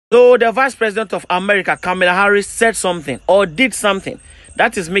So the Vice President of America, Kamala Harris, said something or did something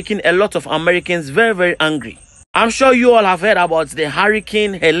that is making a lot of Americans very, very angry. I'm sure you all have heard about the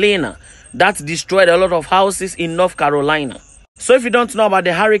Hurricane Helene that destroyed a lot of houses in North Carolina. So if you don't know about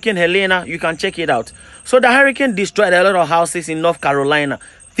the Hurricane Helene, you can check it out. So the hurricane destroyed a lot of houses in North Carolina.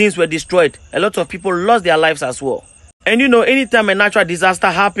 Things were destroyed. A lot of people lost their lives as well. And you know, anytime a natural disaster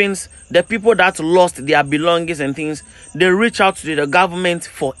happens, the people that lost their belongings and things, they reach out to the government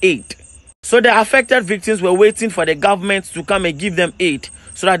for aid. So the affected victims were waiting for the government to come and give them aid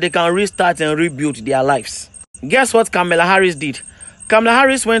so that they can restart and rebuild their lives. Guess what Kamala Harris did? Kamala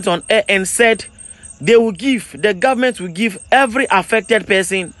Harris went on air and said the government will give every affected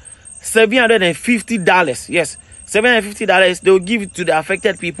person $750. Yes, $750. They will give it to the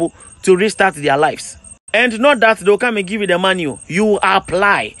affected people to restart their lives. And not that they'll come and give you the money. You will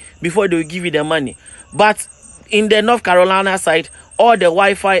apply before they will give you the money. But in the North Carolina side, all the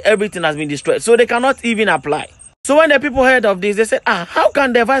Wi-Fi, everything has been destroyed. So they cannot even apply. So when the people heard of this, they said, how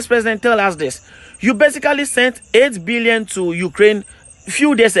can the vice president tell us this? You basically sent $8 billion to Ukraine a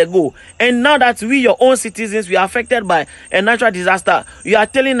few days ago. And now that we, your own citizens, we are affected by a natural disaster, you are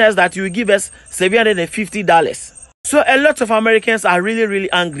telling us that you will give us $750. So a lot of Americans are really,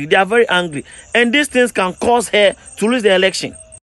 really angry. They are very angry. And these things can cause her to lose the election.